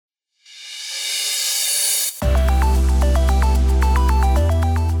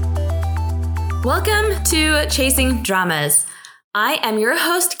Welcome to Chasing Dramas. I am your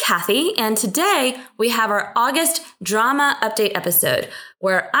host, Kathy, and today we have our August drama update episode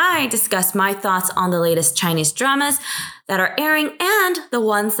where I discuss my thoughts on the latest Chinese dramas that are airing and the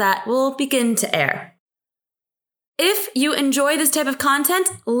ones that will begin to air. If you enjoy this type of content,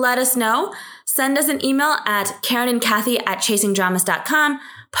 let us know. Send us an email at karenandkathy@chasingdramas.com,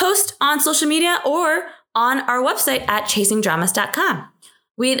 post on social media, or on our website at chasingdramas.com.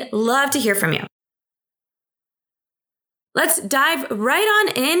 We'd love to hear from you. Let's dive right on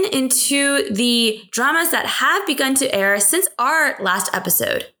into the dramas that have begun to air since our last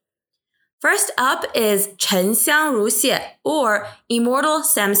episode. First up is 沉香如屑 or Immortal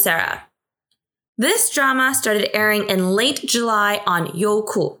Samsara. This drama started airing in late July on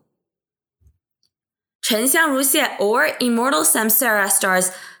Youku. 沉香如屑 or Immortal Samsara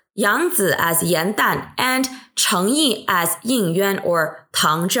stars Yang Zi as Yan Dan and Cheng Yi as Yin Yuan or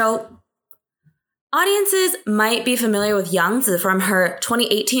Tang Zhou. Audiences might be familiar with Yang Zi from her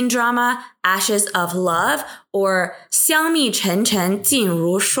 2018 drama Ashes of Love or 香蜜沉沉烬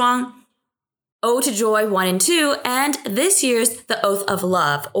如霜, Ode to Joy 1 and 2, and this year's The Oath of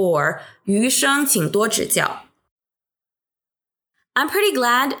Love or 余生请多指教. I'm pretty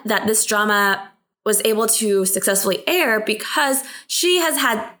glad that this drama was able to successfully air because she has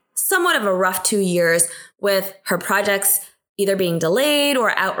had somewhat of a rough 2 years with her projects either being delayed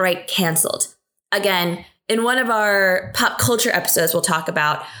or outright canceled. Again, in one of our pop culture episodes, we'll talk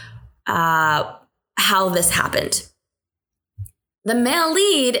about how this happened. The male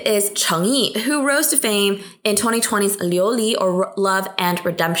lead is Cheng Yi, who rose to fame in 2020's Liu Li or Love and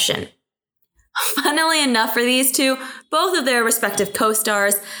Redemption. Funnily enough for these two, both of their respective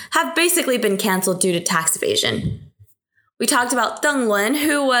co-stars have basically been canceled due to tax evasion. We talked about Deng Wen,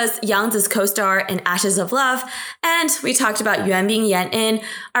 who was Yang Zi's co-star in Ashes of Love, and we talked about Yuan Bingyan in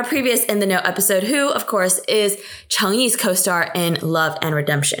our previous In the Know episode, who, of course, is Cheng Yi's co-star in Love and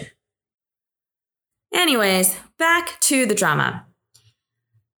Redemption. Anyways, back to the drama.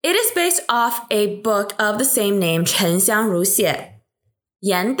 It is based off a book of the same name, 沉香如屑.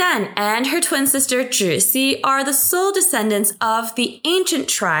 Yan Dan and her twin sister Zhi Xi are the sole descendants of the ancient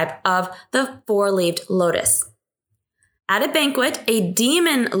tribe of the four-leaved lotus. At a banquet, a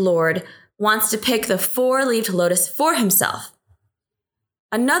demon lord wants to pick the four-leaved lotus for himself.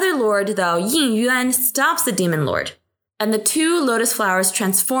 Another lord, though, Yin Yuan, stops the demon lord, and the two lotus flowers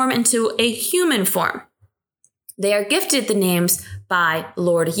transform into a human form. They are gifted the names by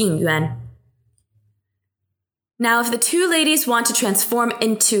Lord Yin Yuan. Now, if the two ladies want to transform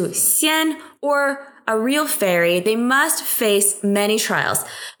into Xian, or a real fairy, they must face many trials,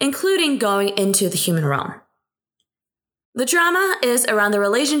 including going into the human realm. The drama is around the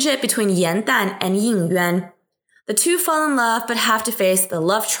relationship between Yan Dan and Yin Yuan. The two fall in love but have to face the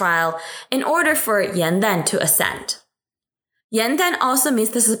love trial in order for Yan Dan to ascend. Yan Dan also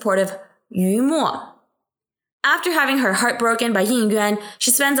meets the support of Yu Mo. After having her heart broken by Yin Yuan,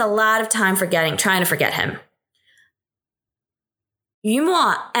 she spends a lot of time trying to forget him. Yu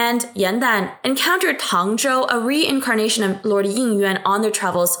Mo and Yan Dan encounter Tang Zhou, a reincarnation of Lord Yin Yuan, on their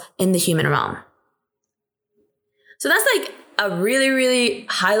travels in the human realm. So that's like a really, really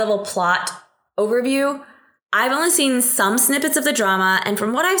high-level plot overview. I've only seen some snippets of the drama, and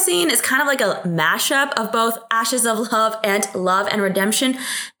from what I've seen, it's kind of like a mashup of both Ashes of Love and Love and Redemption.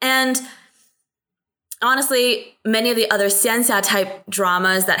 And honestly, many of the other xianxia type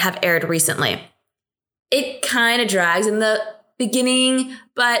dramas that have aired recently. It kind of drags in the beginning,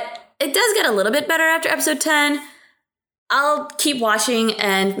 but it does get a little bit better after episode 10. I'll keep watching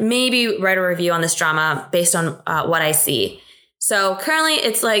and maybe write a review on this drama based on what I see. So currently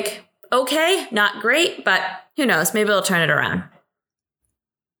it's like, okay, not great, but who knows, maybe it'll turn it around.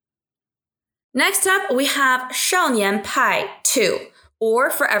 Next up, we have 少年派 2,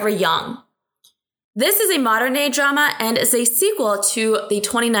 or Forever Young. This is a modern-day drama and is a sequel to the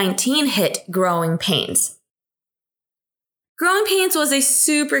 2019 hit Growing Pains. Growing Pains was a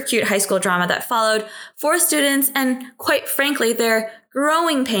super cute high school drama that followed 4 students and, quite frankly, their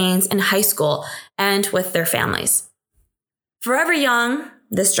growing pains in high school and with their families. Forever Young,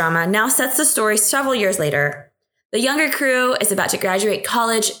 this drama, now sets the story several years later. The younger crew is about to graduate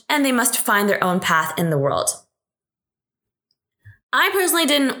college and they must find their own path in the world. I personally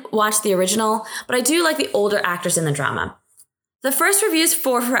didn't watch the original, but I do like the older actors in the drama. The first reviews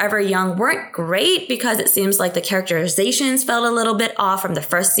for Forever Young weren't great because it seems like the characterizations felt a little bit off from the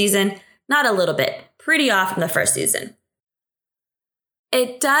first season. Not a little bit, pretty off from the first season.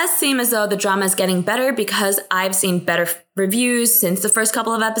 It does seem as though the drama is getting better because I've seen better reviews since the first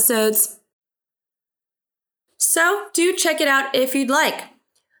couple of episodes. So do check it out if you'd like.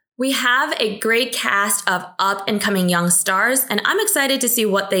 We have a great cast of up-and-coming young stars, and I'm excited to see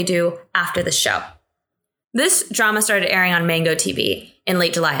what they do after the show. This drama started airing on Mango TV in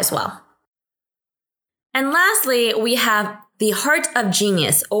late July as well. And lastly, we have The Heart of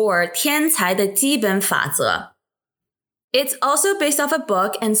Genius, or 天才的基本法则. It's also based off a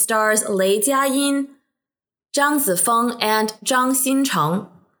book and stars Lei Jiayin, Zhang Zifeng, and Zhang Xincheng.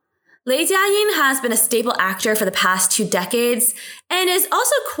 Lei Jiayin has been a staple actor for the past 2 decades and is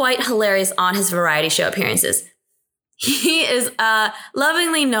also quite hilarious on his variety show appearances. He is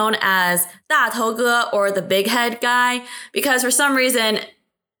lovingly known as 大头哥, or the big head guy, because for some reason,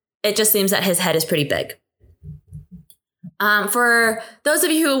 it just seems that his head is pretty big. For those of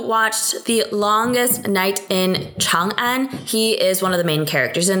you who watched The Longest Night in Chang'an, he is one of the main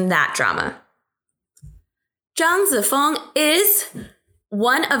characters in that drama. Zhang Zifeng is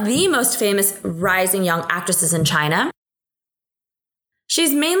one of the most famous rising young actresses in China.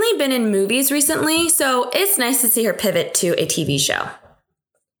 She's mainly been in movies recently, so it's nice to see her pivot to a TV show.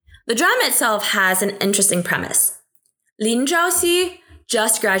 The drama itself has an interesting premise. Lin Zhaoxi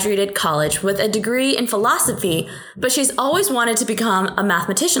just graduated college with a degree in philosophy, but she's always wanted to become a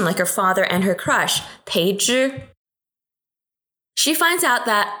mathematician like her father and her crush, Pei Zhi. She finds out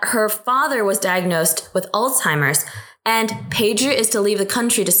that her father was diagnosed with Alzheimer's, and Pei Zhi is to leave the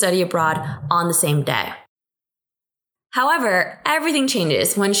country to study abroad on the same day. However, everything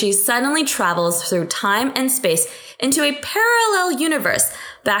changes when she suddenly travels through time and space into a parallel universe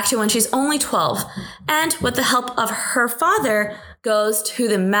back to when she's only 12, and with the help of her father, goes to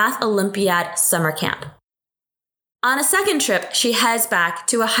the Math Olympiad summer camp. On a second trip, she heads back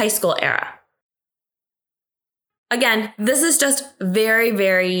to a high school era. Again, this is just very,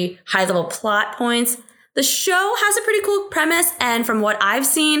 very high-level plot points. The show has a pretty cool premise, and from what I've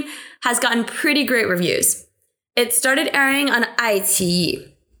seen, has gotten pretty great reviews. It started airing on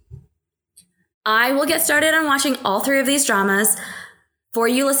iQIYI. I will get started on watching all 3 of these dramas. For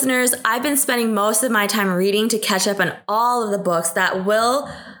you listeners, I've been spending most of my time reading to catch up on all of the books that will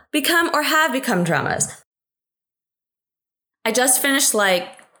become or have become dramas. I just finished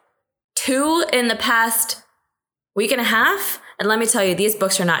like 2 in the past week and a half, and let me tell you, these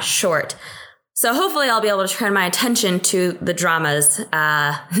books are not short. So hopefully I'll be able to turn my attention to the dramas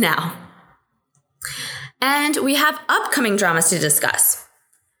now. And we have upcoming dramas to discuss.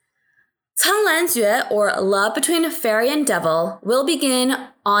 苍兰诀, or Love Between Fairy and Devil, will begin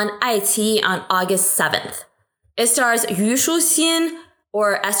on iQIYI on August 7th. It stars Yu Shuxin,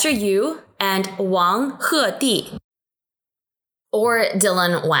 or Esther Yu, and Wang Hedi, or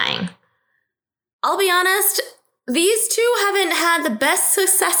Dylan Wang. I'll be honest, these 2 haven't had the best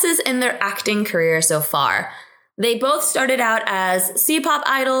successes in their acting career so far. They both started out as C-pop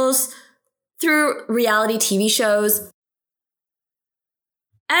idols through reality TV shows.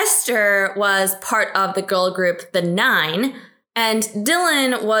 Esther was part of the girl group The Nine, and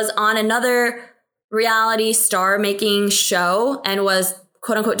Dylan was on another reality star-making show and was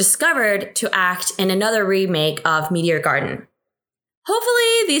quote-unquote discovered to act in another remake of Meteor Garden.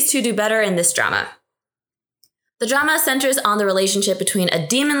 Hopefully, these 2 do better in this drama. The drama centers on the relationship between a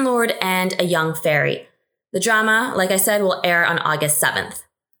demon lord and a young fairy. The drama, like I said, will air on August 7th.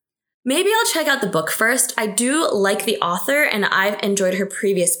 Maybe I'll check out the book first. I do like the author, and I've enjoyed her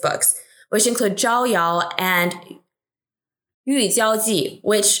previous books, which include Zhao Yao and Yu Jiao Ji,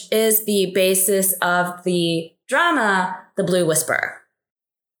 which is the basis of the drama The Blue Whisperer.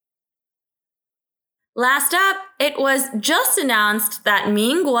 Last up, it was just announced that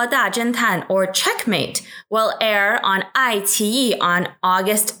民国大侦探, or Checkmate, will air on iQIYI on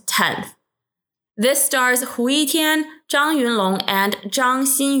August 10th. This stars Hu Yitian, Zhang Yunlong, and Zhang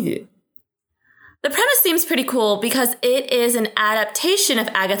Xinyu. The premise seems pretty cool because it is an adaptation of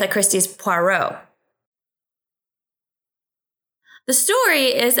Agatha Christie's Poirot. The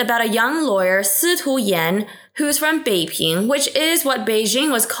story is about a young lawyer, Si Tu Yan, who's from Beiping, which is what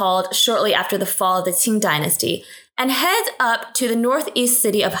Beijing was called shortly after the fall of the Qing dynasty, and heads up to the northeast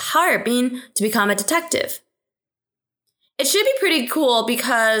city of Harbin to become a detective. It should be pretty cool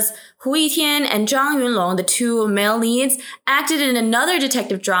because Hu Yitian and Zhang Yunlong, the 2 male leads, acted in another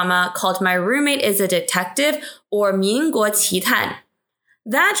detective drama called My Roommate is a Detective, or 民国奇探.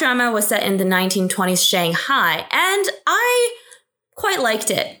 That drama was set in the 1920s Shanghai, and I quite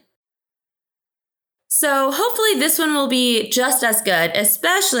liked it. So hopefully this one will be just as good,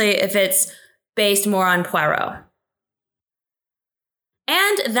 especially if it's based more on Poirot.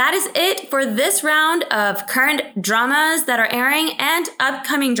 And that is it for this round of current dramas that are airing and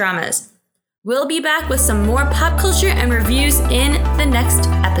upcoming dramas. We'll be back with some more pop culture and reviews in the next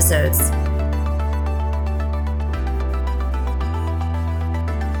episodes.